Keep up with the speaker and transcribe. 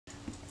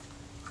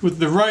With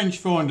the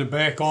rangefinder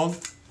back on,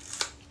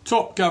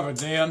 top cover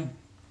down,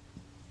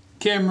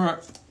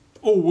 camera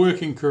all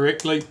working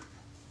correctly.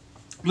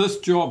 This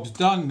job's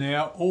done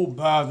now, all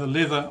bar the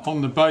leather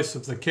on the base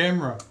of the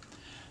camera.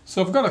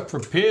 So I've got to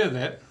prepare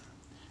that,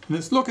 and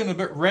it's looking a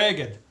bit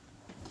ragged.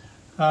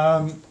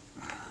 Some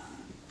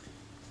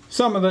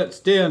of that's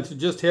down to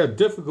just how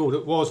difficult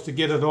it was to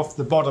get it off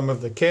the bottom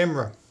of the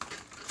camera.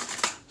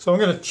 So I'm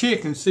going to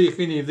check and see if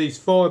any of these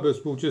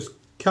fibres will just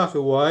cut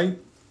away,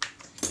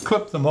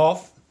 clip them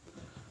off.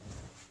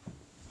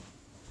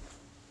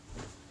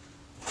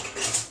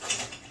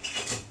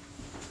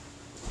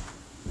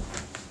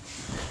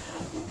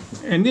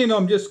 And then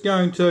I'm just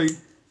going to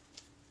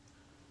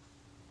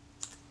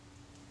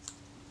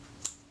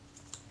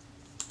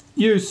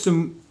use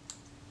some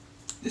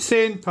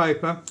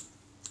sandpaper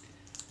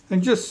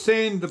and just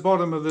sand the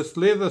bottom of this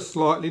leather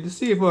slightly to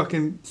see if I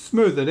can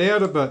smooth it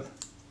out a bit.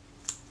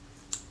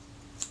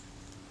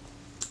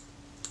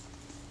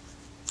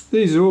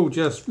 These are all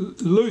just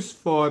loose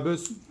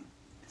fibres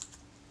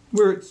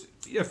where it's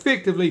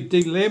effectively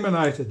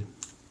delaminated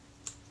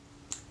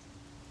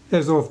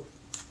as I've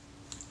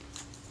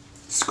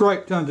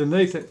scraped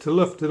underneath it to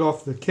lift it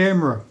off the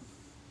camera.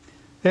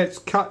 That's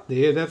cut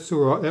there, that's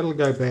alright, that'll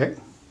go back.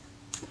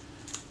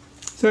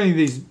 It's only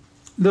these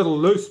little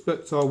loose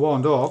bits I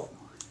want off.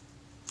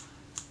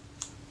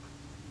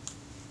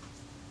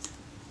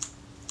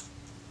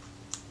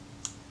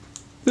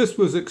 This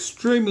was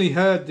extremely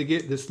hard to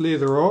get this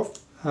leather off.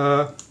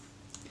 I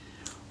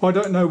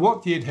don't know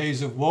what the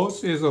adhesive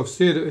was. As I've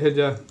said,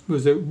 it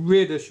was a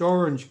reddish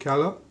orange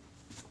colour,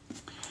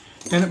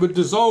 and it would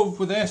dissolve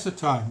with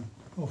acetone.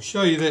 I'll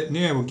show you that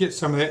now. We'll get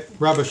some of that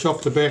rubbish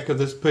off the back of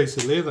this piece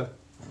of leather.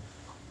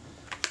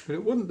 But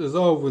it wouldn't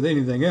dissolve with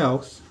anything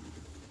else.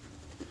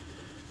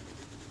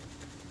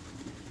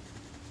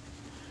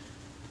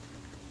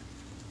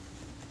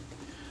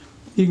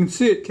 You can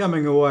see it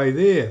coming away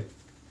there.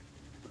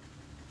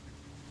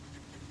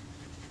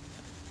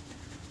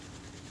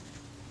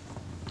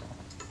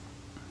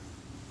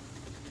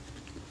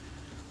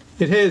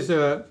 It has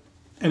an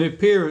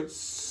appearance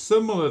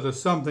similar to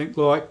something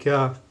like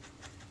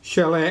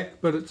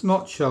shellac, but it's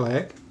not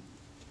shellac.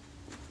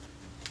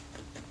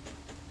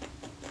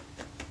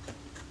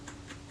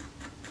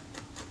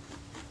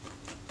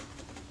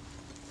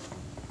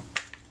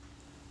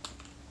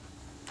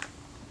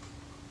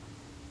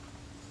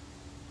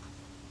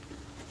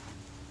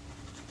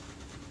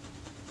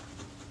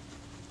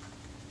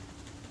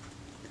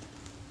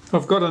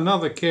 I've got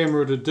another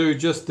camera to do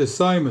just the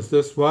same as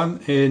this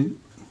one, and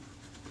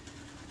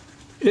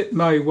it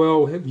may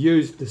well have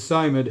used the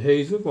same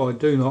adhesive, I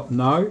do not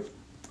know.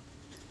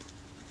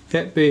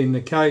 That being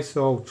the case,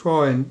 I'll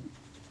try and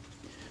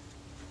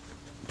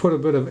put a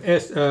bit of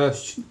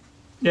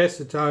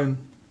acetone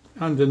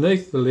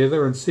underneath the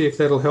leather and see if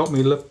that'll help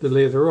me lift the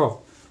leather off.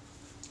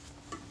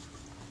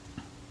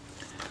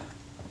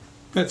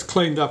 That's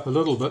cleaned up a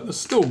little bit, it's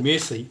still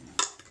messy.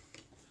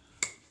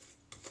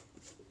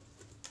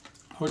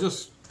 I'll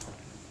just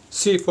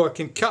see if I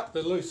can cut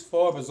the loose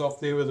fibres off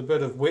there with a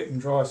bit of wet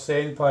and dry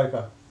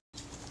sandpaper.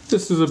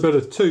 This is a bit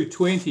of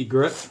 220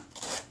 grit.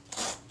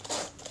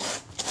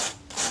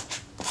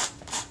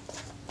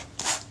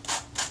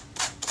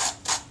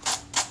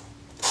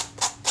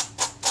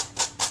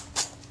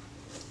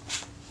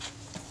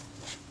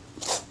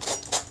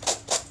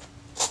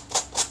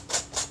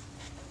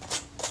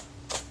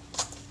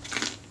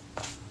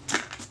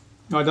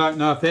 I don't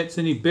know if that's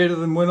any better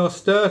than when I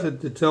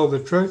started, to tell the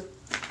truth.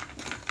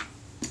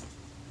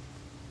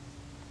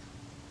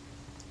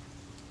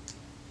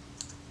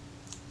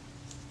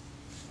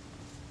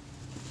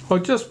 I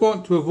just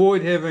want to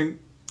avoid having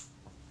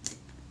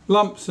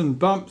lumps and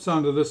bumps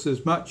under this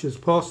as much as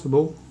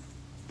possible.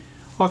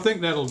 I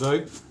think that'll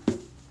do.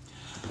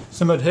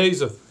 Some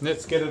adhesive.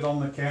 Let's get it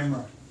on the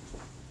camera.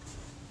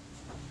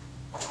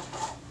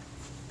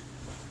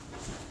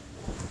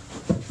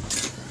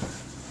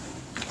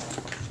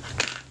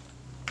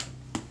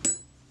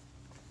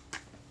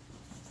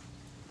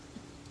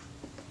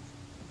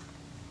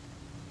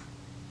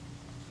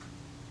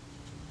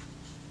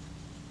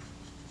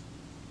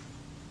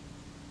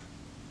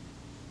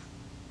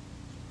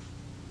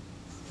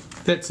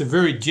 That's a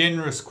very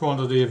generous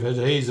quantity of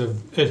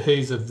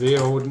adhesive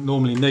there. I wouldn't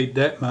normally need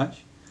that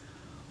much.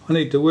 I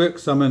need to work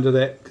some into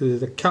that because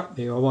there's a cut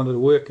there. I wanted to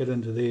work it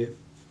into there.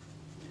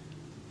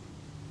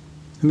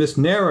 And this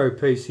narrow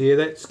piece here,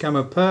 that's come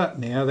apart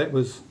now. That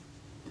was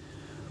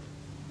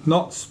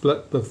not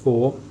split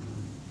before.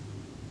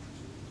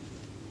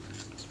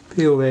 Let's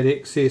peel that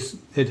excess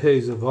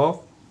adhesive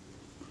off.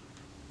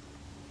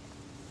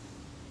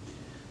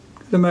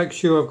 Got to make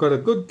sure I've got a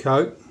good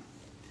coat,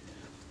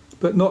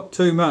 but not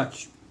too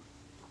much.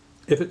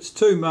 If it's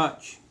too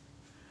much,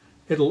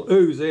 it'll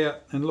ooze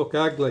out and look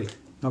ugly.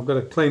 I've got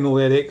to clean all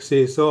that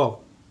excess off.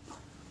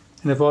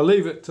 And if I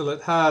leave it till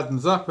it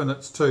hardens up and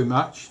it's too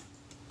much,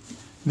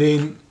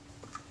 then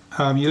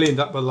you'll end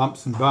up with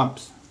lumps and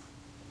bumps.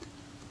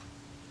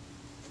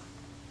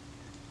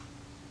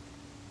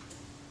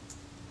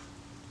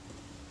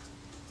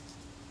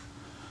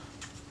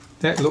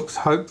 That looks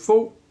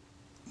hopeful.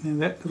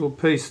 And that little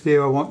piece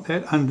there, I want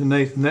that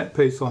underneath and that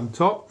piece on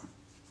top.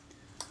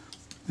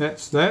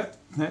 That's that.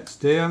 That's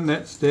down,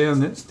 that's down,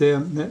 that's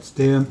down, that's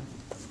down.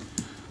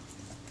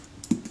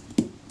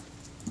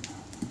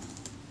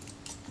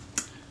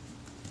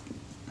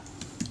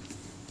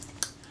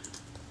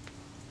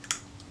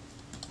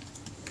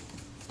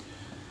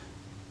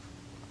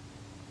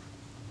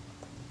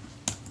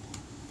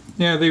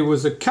 Now there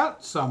was a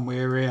cut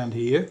somewhere around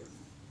here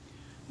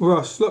where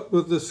I slipped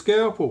with the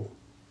scalpel.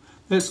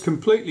 That's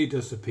completely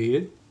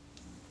disappeared.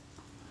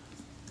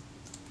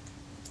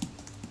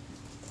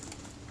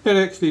 That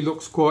actually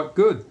looks quite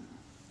good.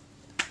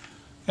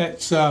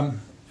 That's a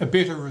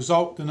better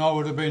result than I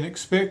would have been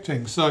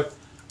expecting. So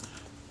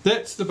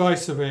that's the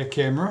base of our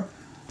camera.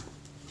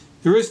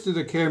 The rest of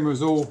the camera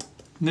is all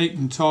neat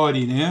and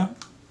tidy now.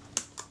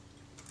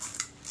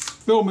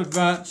 Film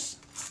advance,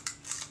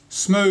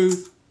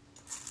 smooth,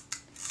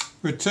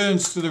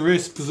 returns to the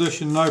rest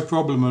position no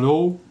problem at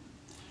all.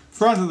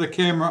 Front of the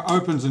camera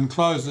opens and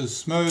closes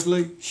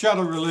smoothly.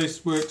 Shutter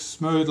release works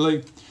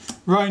smoothly.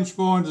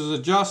 Rangefinder is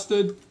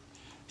adjusted.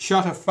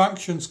 Shutter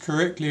functions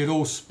correctly at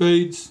all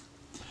speeds.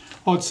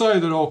 I'd say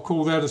that I'll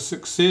call that a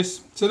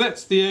success. So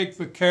that's the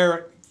Agfa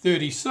Karat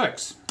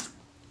 36.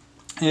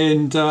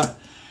 And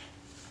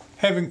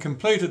having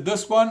completed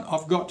this one,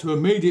 I've got to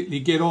immediately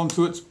get on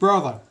to its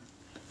brother,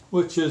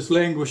 which is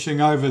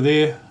languishing over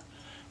there,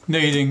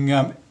 needing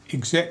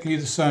exactly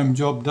the same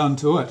job done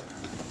to it.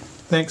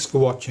 Thanks for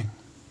watching.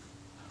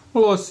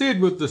 Well, I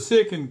said with the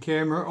second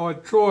camera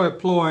I'd try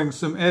applying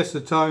some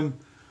acetone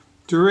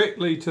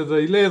directly to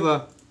the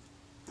leather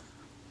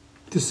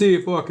to see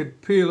if I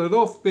could peel it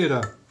off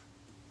better.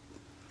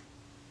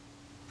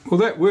 Well,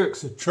 that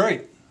works a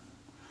treat.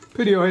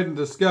 Pity I hadn't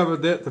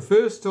discovered that the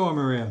first time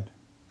around.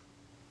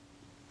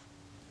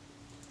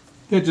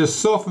 It just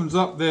softens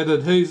up that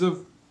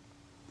adhesive.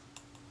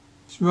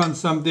 Just run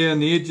some down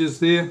the edges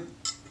there.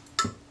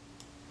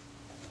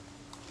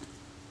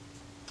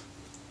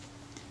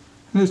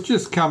 And it's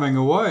just coming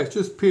away, it's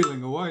just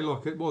peeling away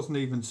like it wasn't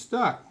even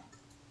stuck.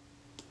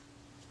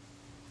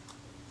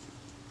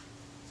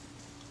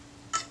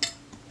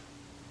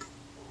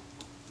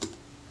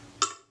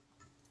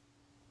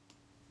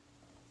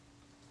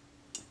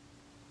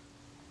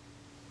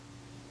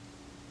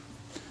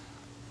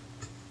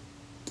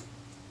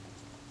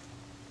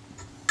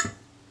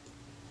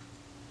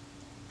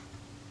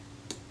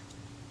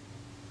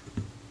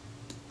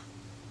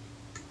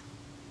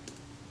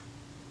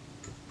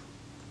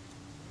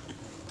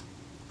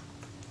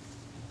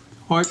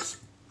 I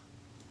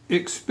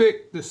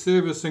expect the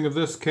servicing of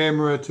this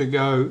camera to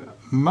go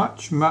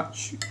much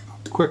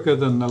quicker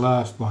than the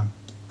last one.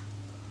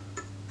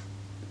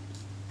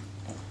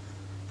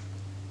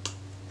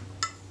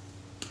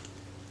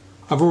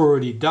 I've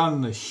already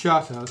done the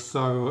shutter,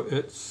 so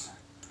it's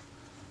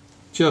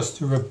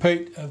just a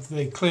repeat of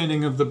the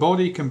cleaning of the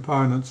body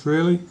components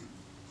really.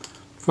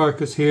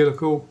 Focus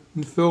helical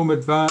and film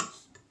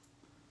advance.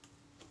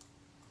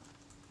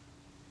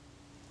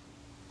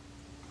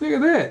 Look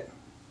at that.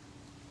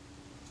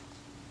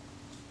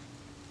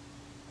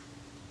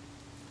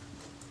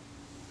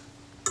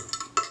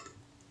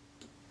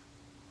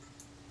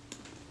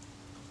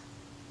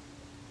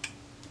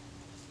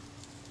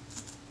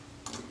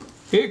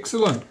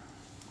 Excellent.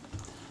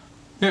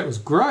 That was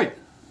great.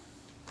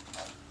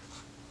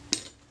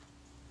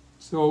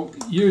 So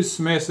I'll use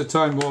some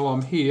acetone while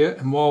I'm here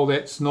and while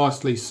that's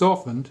nicely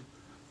softened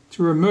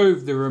to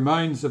remove the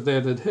remains of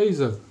that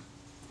adhesive.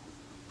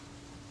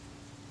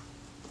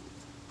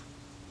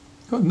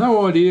 Got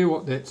no idea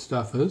what that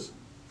stuff is.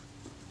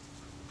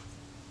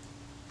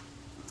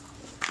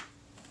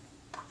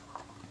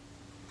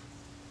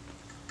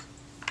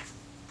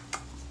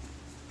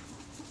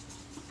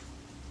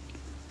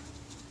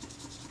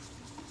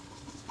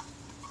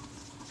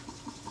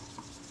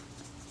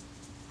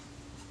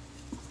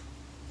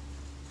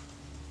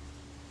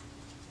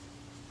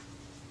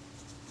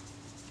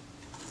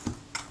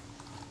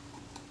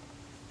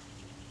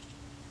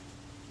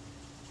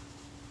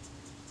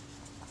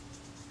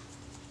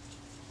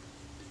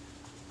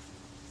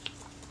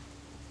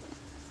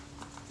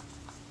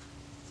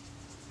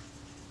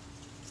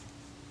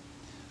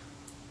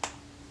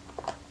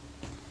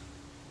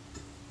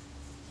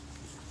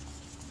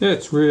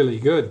 That's really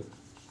good.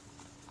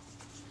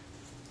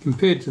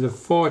 Compared to the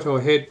fight I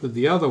had with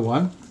the other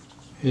one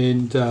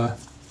and the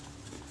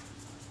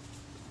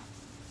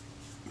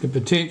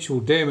potential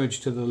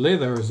damage to the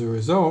leather as a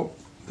result,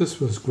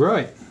 this was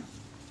great.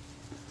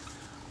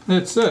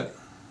 That's it.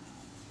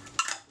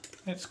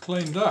 That's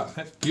cleaned up.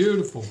 That's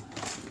beautiful.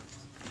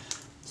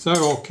 So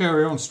I'll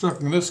carry on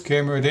stripping this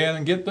camera down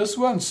and get this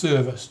one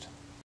serviced.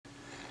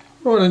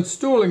 Right,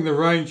 installing the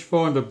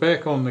rangefinder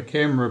back on the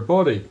camera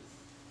body.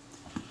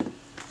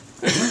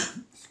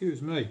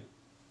 Excuse me.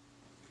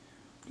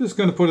 Just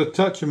going to put a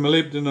touch of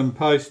molybdenum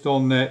paste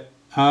on that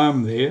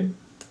arm there.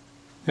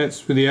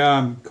 That's where the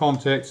arm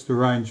contacts the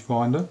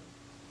rangefinder.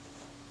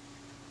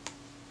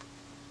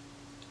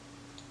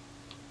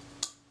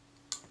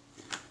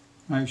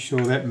 Make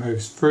sure that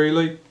moves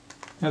freely.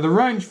 Now the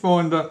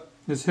rangefinder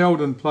is held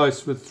in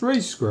place with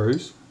 3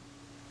 screws.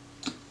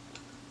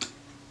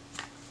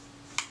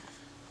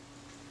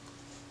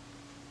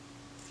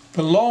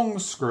 The long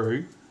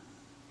screw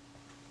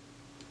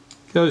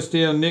goes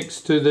down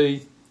next to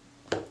the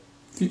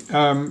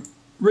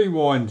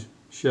rewind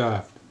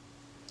shaft,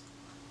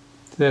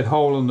 that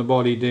hole in the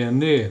body down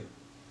there.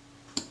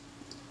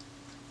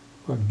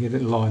 If I can get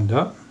it lined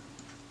up.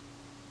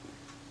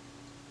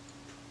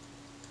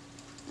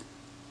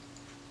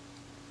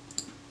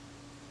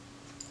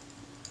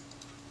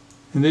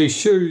 And these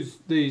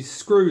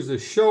screws are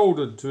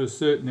shouldered to a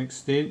certain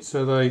extent,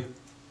 so they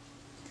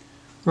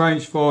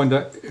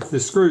rangefinder, if the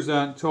screws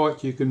aren't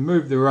tight, you can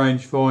move the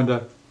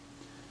rangefinder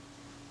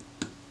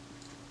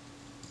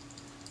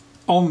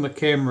on the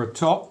camera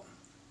top,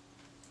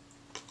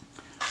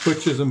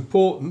 which is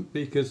important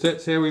because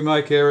that's how we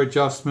make our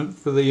adjustment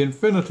for the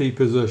infinity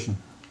position.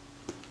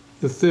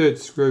 The 3rd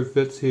screw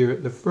fits here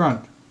at the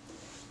front.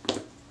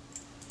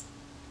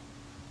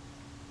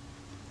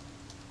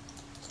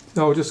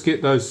 So I'll just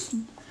get those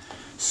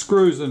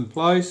screws in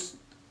place,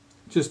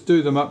 just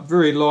do them up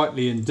very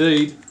lightly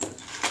indeed,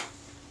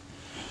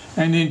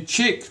 and then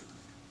check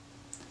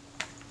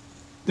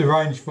the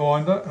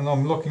rangefinder. And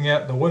I'm looking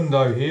out the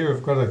window here,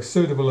 I've got a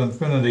suitable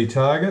infinity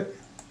target,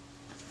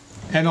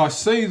 and I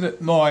see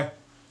that my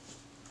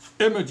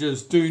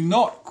images do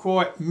not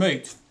quite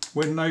meet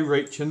when they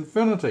reach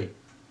infinity.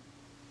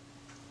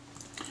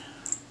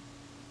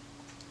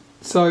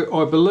 So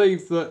I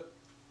believe that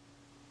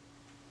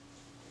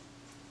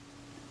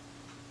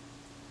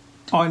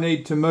I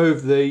need to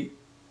move the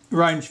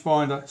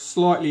rangefinder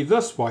slightly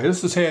this way.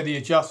 This is how the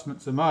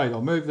adjustments are made.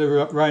 I'll move the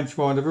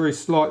rangefinder very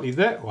slightly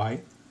that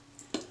way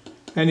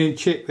and then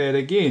check that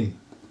again.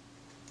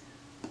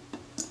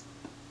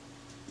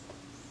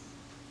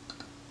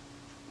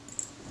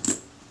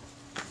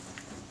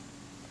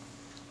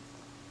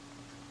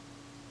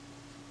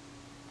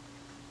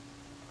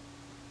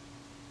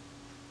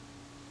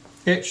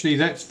 Actually,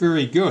 that's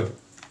very good.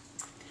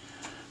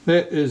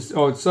 That is,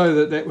 I'd say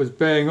that was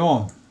bang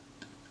on.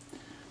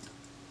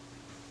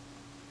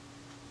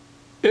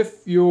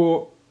 If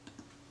your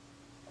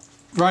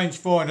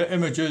rangefinder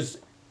images,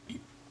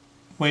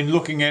 when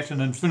looking at an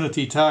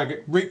infinity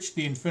target, reach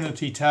the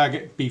infinity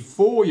target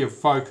before your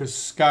focus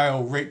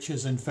scale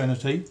reaches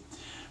infinity,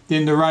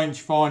 then the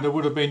rangefinder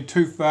would have been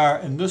too far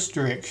in this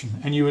direction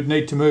and you would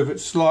need to move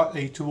it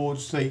slightly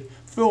towards the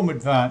film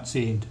advance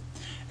end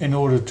in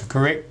order to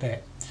correct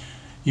that.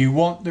 You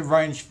want the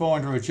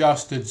rangefinder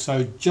adjusted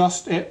so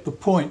just at the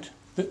point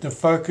that the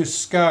focus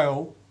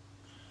scale,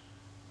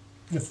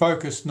 the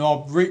focus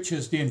knob,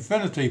 reaches the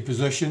infinity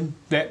position,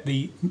 that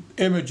the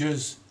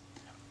images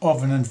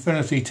of an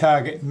infinity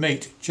target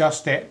meet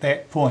just at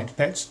that point.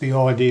 That's the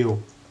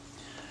ideal.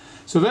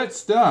 So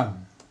that's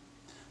done.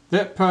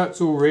 That part's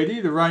all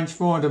ready. The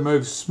rangefinder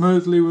moves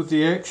smoothly with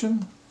the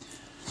action.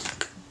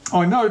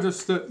 I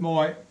noticed that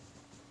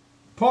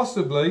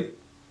possibly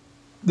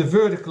the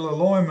vertical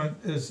alignment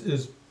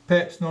is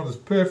perhaps not as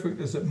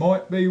perfect as it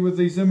might be with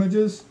these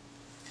images.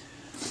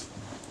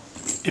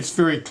 It's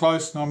very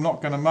close and I'm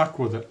not going to muck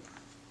with it.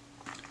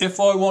 If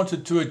I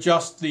wanted to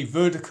adjust the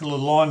vertical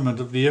alignment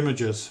of the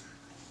images,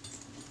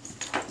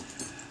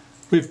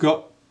 we've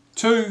got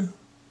 2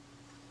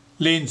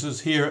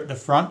 lenses here at the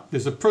front.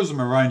 There's a prism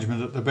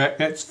arrangement at the back.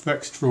 That's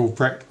fixed for all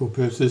practical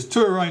purposes.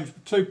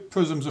 2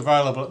 prisms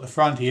available at the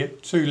front here,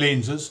 2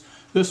 lenses.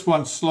 This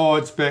one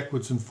slides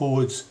backwards and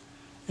forwards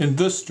in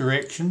this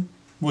direction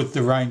with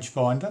the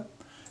rangefinder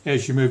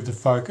as you move the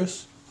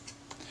focus.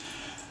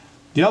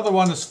 The other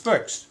one is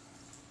fixed,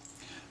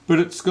 but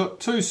it's got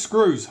 2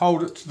 screws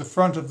hold it to the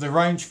front of the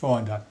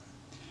rangefinder.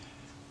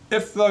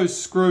 If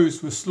those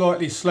screws were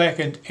slightly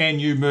slackened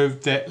and you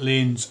moved that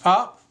lens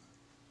up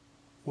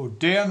or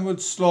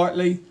downwards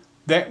slightly,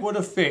 that would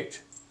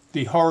affect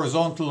the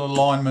horizontal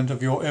alignment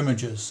of your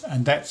images,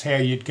 and that's how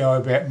you'd go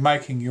about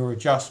making your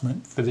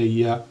adjustment for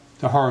the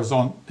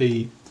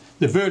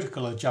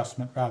vertical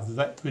adjustment rather.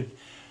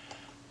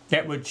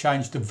 That would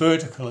change the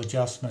vertical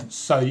adjustments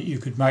so you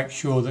could make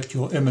sure that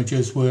your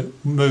images were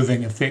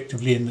moving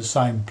effectively in the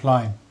same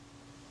plane.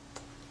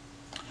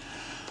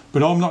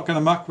 But I'm not going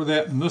to muck with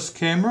that in this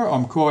camera.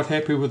 I'm quite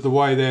happy with the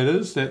way that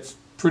is. That's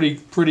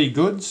pretty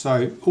good.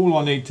 So all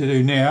I need to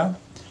do now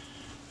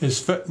is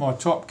fit my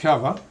top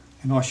cover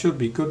and I should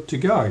be good to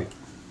go.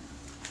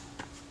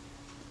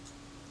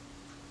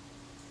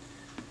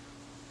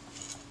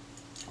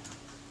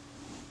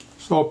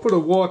 So I'll put a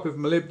wipe of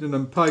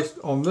molybdenum paste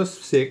on this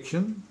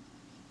section.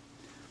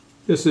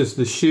 This is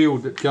the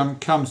shield that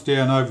comes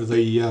down over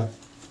the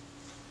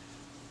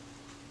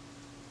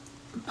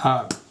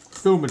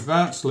film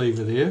advance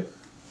lever there.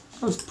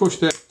 Let's push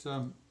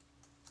that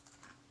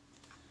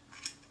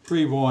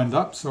rewind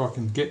up so I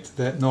can get to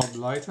that knob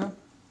later.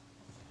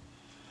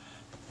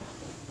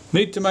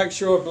 Need to make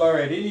sure I blow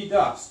out any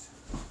dust,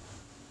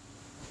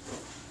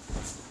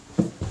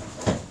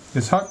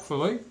 because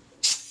hopefully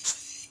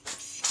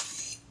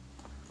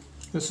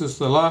this is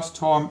the last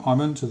time I'm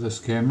into this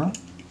camera.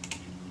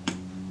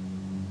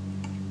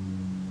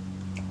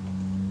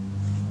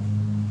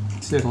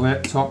 Settle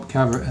that top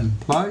cover in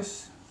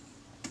place.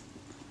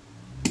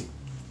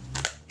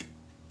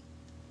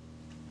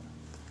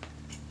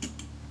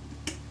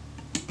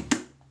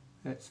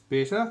 That's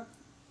better.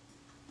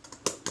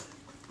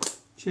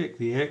 Check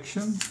the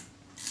action.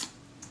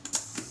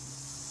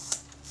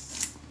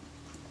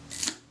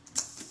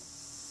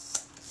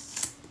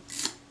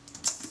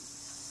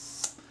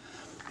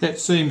 That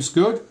seems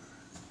good.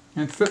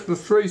 And fit the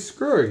 3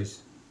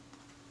 screws.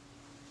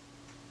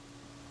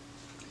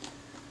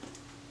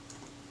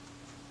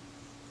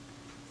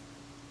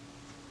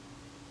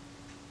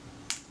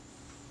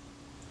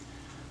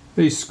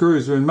 These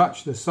screws are in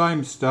much the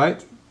same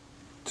state.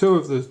 2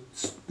 of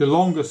the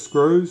longer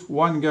screws,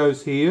 one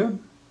goes here.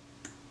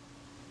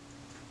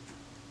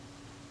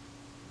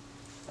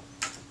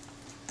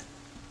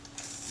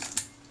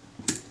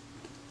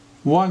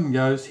 One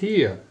goes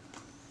here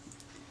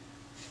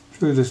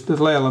through this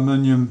little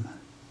aluminium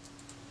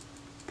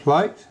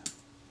plate.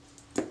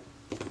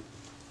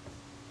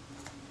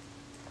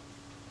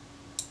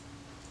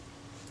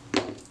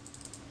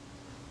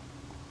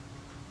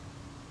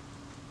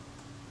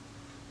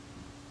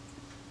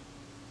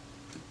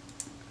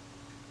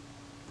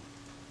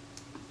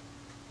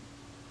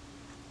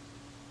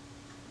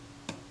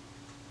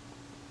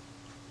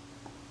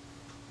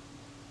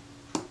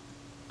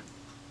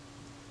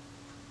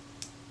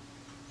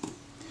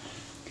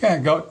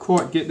 Can't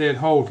quite get that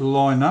hole to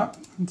line up.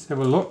 Let's have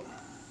a look.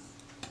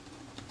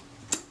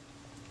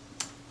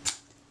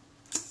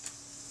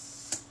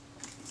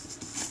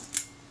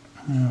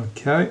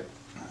 Okay,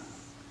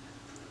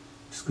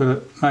 just got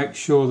to make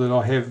sure that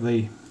I have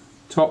the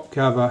top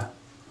cover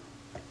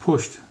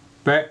pushed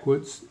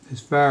backwards as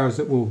far as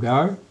it will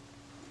go.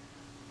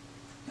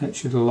 That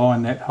should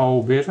align that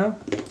hole better.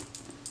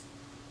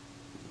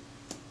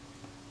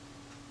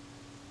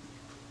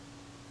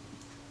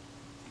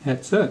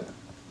 That's it.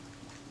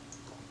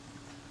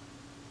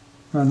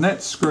 Run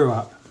that screw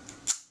up.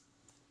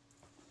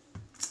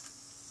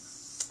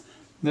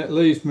 That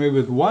leaves me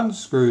with 1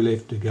 screw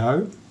left to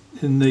go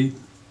in the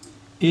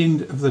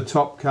end of the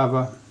top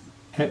cover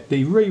at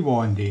the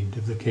rewind end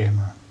of the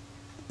camera.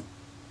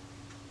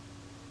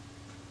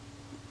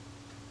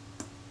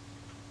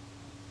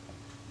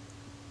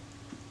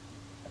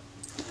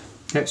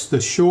 That's the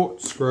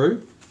short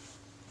screw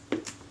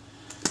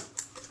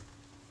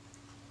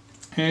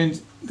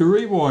and the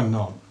rewind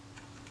knob.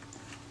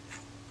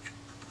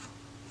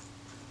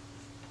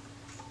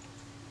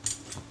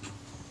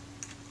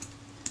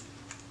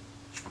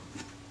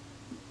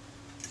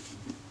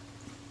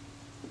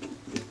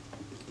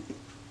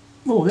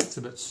 Oh, that's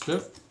a bit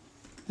stiff.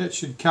 That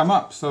should come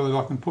up so that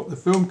I can put the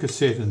film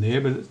cassette in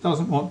there, but it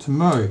doesn't want to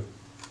move.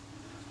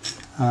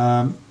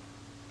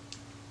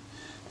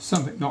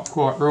 Something not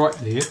quite right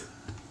there.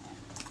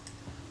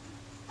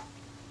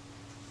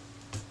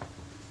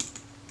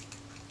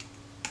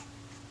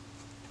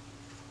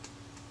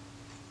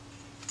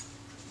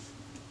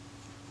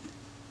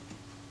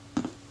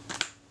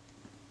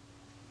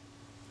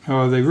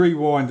 Oh, the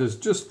rewind has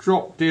just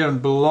dropped down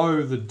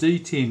below the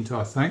detent,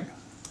 I think.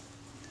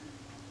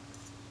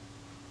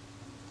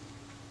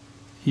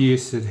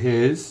 Yes, it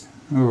has.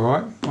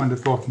 Alright, wonder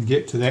if I can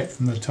get to that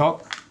from the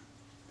top.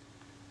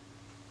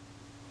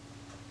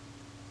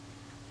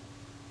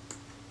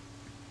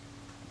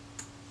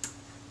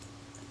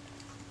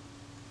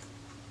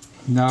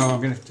 No, I'm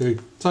going to have to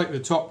take the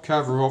top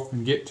cover off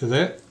and get to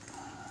that.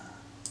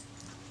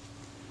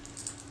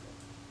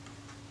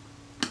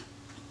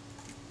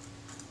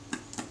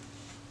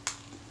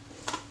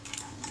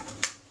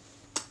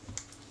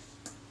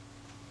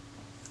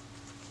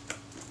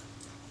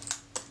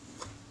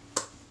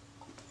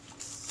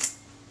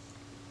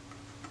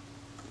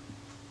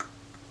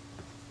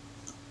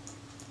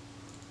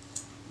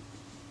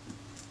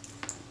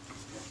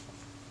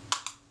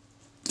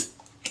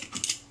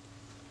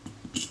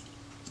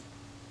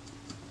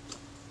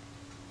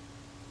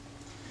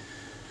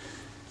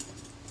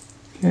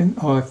 Can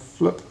I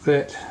flip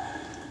that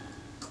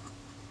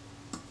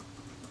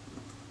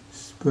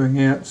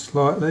spring out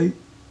slightly,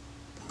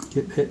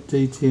 get that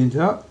detent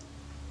up?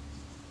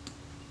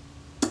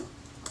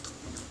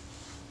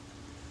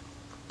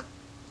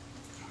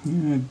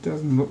 Yeah, it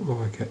doesn't look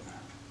like it.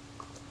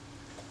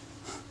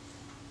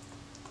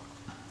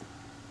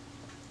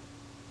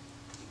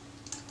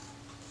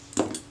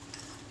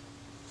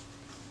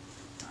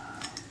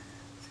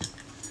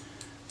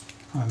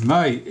 I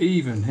may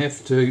even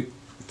have to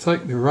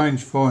take the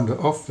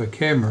rangefinder off the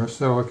camera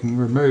so I can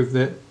remove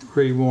that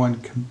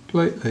rewind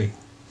completely,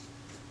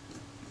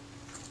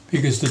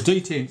 because the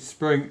detent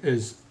spring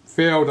is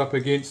fouled up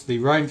against the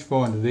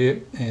rangefinder there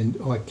and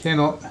I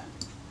cannot.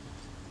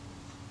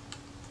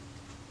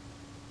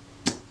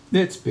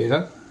 That's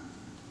better.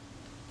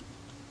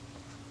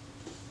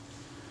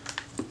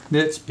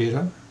 That's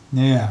better.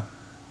 Now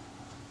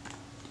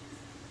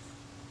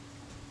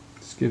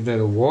let's give that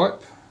a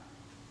wipe.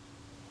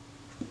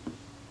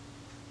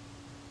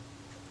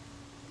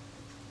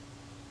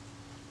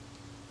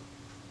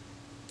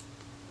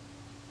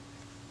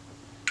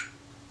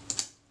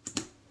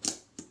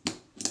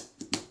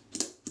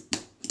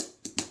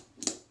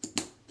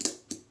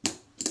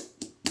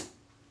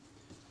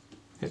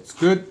 It's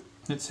good.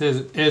 It's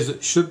as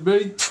it should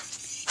be.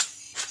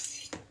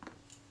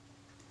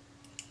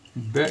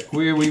 Back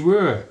where we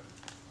were.